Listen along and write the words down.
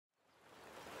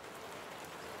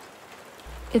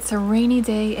It's a rainy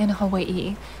day in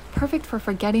Hawaii, perfect for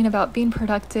forgetting about being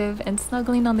productive and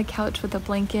snuggling on the couch with a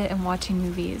blanket and watching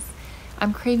movies.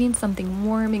 I'm craving something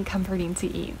warm and comforting to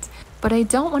eat, but I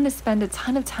don't want to spend a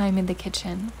ton of time in the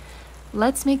kitchen.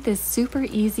 Let's make this super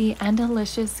easy and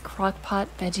delicious Crockpot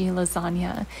veggie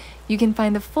lasagna. You can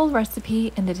find the full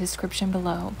recipe in the description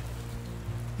below.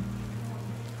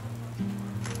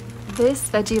 This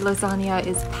veggie lasagna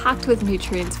is packed with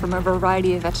nutrients from a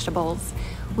variety of vegetables.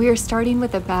 We are starting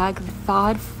with a bag of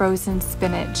thawed frozen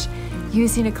spinach.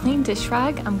 Using a clean dish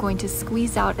rag, I'm going to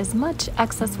squeeze out as much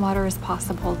excess water as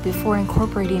possible before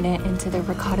incorporating it into the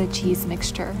ricotta cheese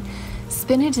mixture.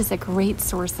 Spinach is a great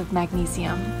source of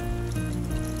magnesium.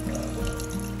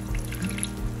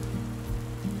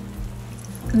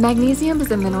 Magnesium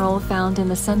is a mineral found in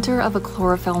the center of a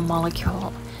chlorophyll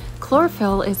molecule.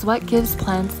 Chlorophyll is what gives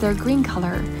plants their green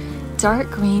color.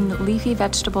 Dark green leafy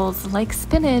vegetables like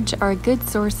spinach are a good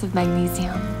source of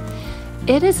magnesium.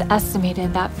 It is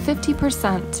estimated that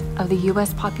 50% of the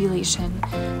US population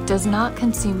does not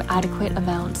consume adequate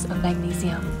amounts of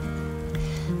magnesium.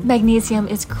 Magnesium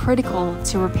is critical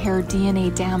to repair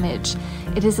DNA damage.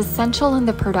 It is essential in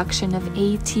the production of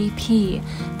ATP,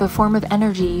 the form of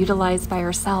energy utilized by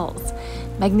our cells.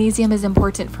 Magnesium is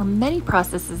important for many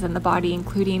processes in the body,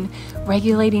 including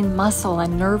regulating muscle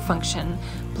and nerve function,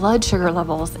 blood sugar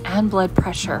levels, and blood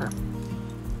pressure.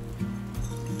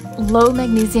 Low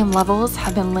magnesium levels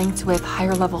have been linked with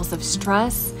higher levels of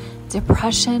stress,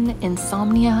 depression,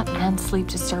 insomnia, and sleep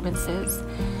disturbances.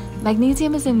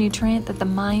 Magnesium is a nutrient that the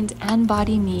mind and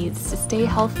body needs to stay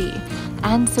healthy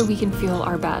and so we can feel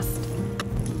our best.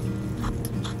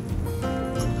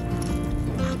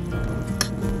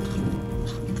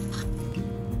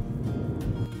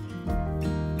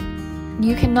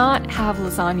 You cannot have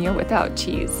lasagna without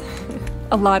cheese.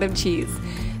 A lot of cheese.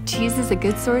 Cheese is a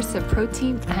good source of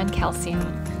protein and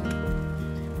calcium.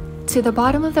 To the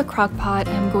bottom of the crock pot,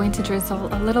 I'm going to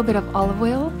drizzle a little bit of olive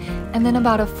oil and then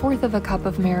about 1/4 of a cup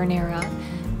of marinara.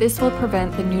 This will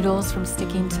prevent the noodles from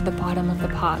sticking to the bottom of the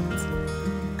pot.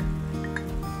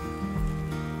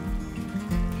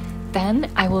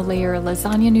 Then I will layer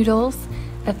lasagna noodles,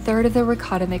 1/3 of the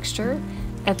ricotta mixture,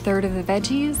 1/3 of the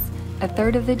veggies,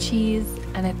 1/3 of the cheese,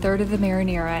 and 1/3 of the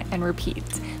marinara, and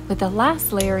repeat, with the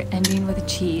last layer ending with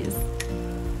cheese.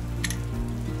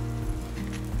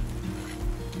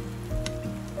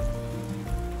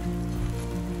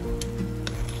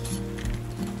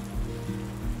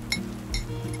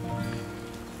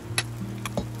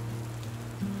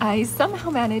 I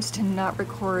somehow managed to not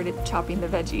record chopping the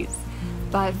veggies,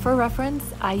 but for reference,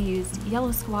 I used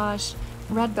yellow squash,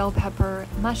 red bell pepper,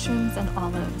 mushrooms, and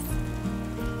olives.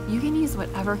 You can use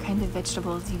whatever kind of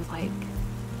vegetables you like.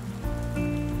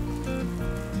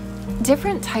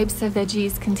 Different types of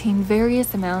veggies contain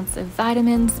various amounts of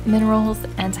vitamins, minerals,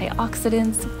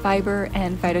 antioxidants, fiber,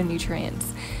 and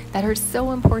phytonutrients that are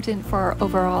so important for our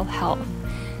overall health.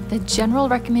 The general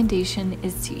recommendation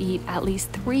is to eat at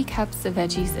least 3 cups of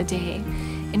veggies a day.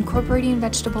 Incorporating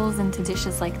vegetables into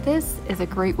dishes like this is a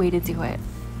great way to do it.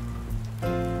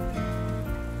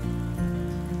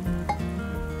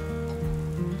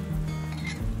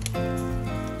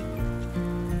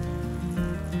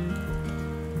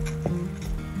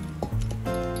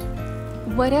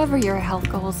 Whatever your health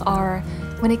goals are,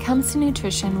 when it comes to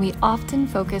nutrition, we often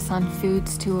focus on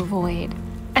foods to avoid.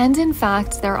 And in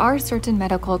fact, there are certain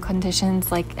medical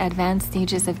conditions like advanced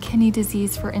stages of kidney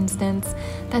disease, for instance,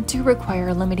 that do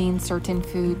require limiting certain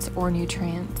foods or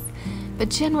nutrients. But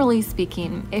generally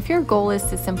speaking, if your goal is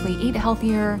to simply eat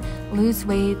healthier, lose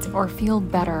weight, or feel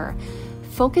better,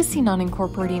 focusing on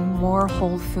incorporating more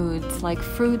whole foods like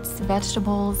fruits,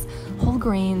 vegetables, whole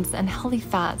grains, and healthy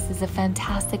fats is a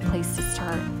fantastic place to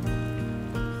start.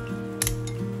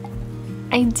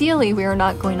 Ideally, we are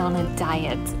not going on a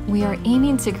diet. We are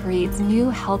aiming to create new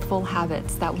healthful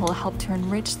habits that will help to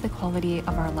enrich the quality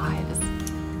of our lives.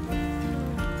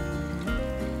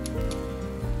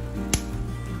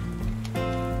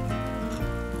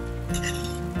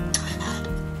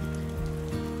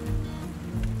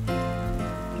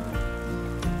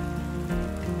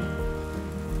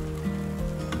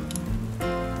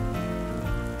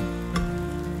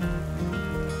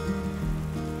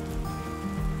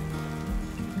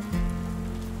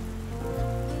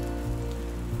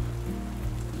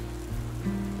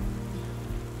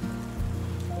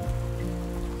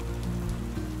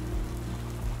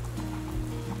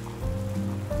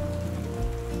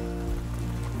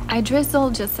 I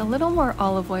drizzle just a little more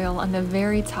olive oil on the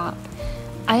very top.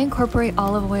 I incorporate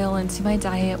olive oil into my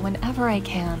diet whenever I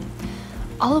can.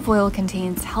 Olive oil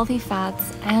contains healthy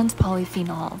fats and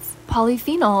polyphenols.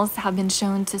 Polyphenols have been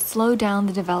shown to slow down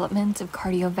the development of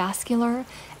cardiovascular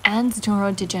and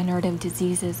neurodegenerative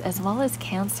diseases as well as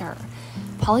cancer.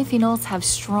 Polyphenols have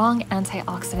strong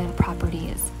antioxidant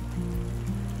properties.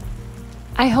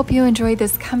 I hope you enjoyed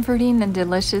this comforting and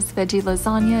delicious veggie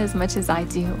lasagna as much as I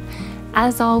do.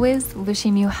 As always,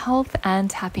 wishing you health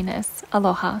and happiness.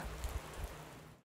 Aloha.